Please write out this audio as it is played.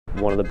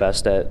one of the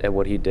best at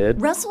what he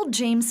did. Russell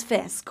James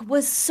Fisk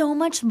was so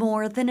much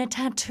more than a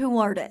tattoo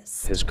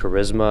artist. His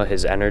charisma,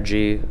 his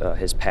energy,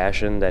 his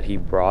passion that he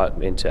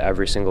brought into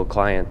every single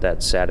client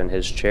that sat in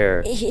his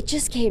chair. It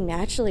just came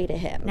naturally to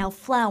him. Now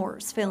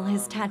flowers fill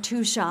his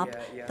tattoo shop,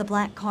 the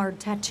Black Card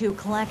Tattoo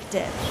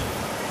Collective.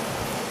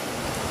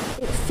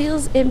 It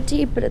feels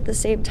empty, but at the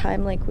same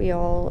time, like we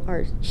all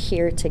are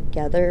here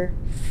together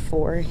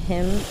for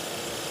him.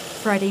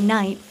 Friday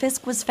night,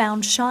 Fisk was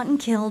found shot and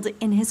killed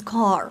in his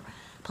car.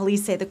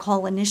 Police say the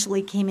call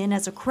initially came in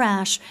as a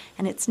crash,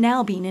 and it's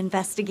now being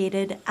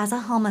investigated as a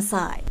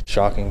homicide.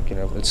 Shocking,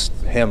 it's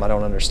him. I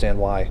don't understand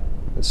why.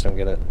 I just don't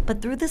get it.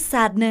 But through the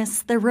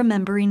sadness, they're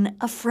remembering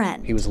a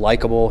friend. He was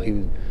likable,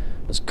 he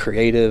was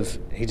creative,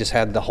 he just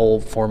had the whole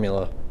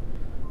formula.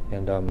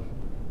 And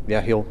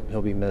yeah, he'll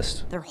be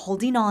missed. They're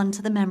holding on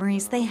to the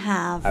memories they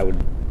have. I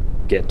would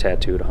get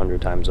tattooed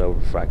 100 times over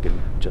if I could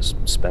just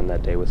spend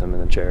that day with him in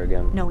the chair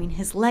again. Knowing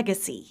his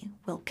legacy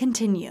will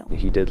continue.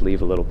 He did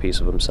leave a little piece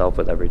of himself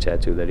with every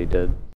tattoo that he did.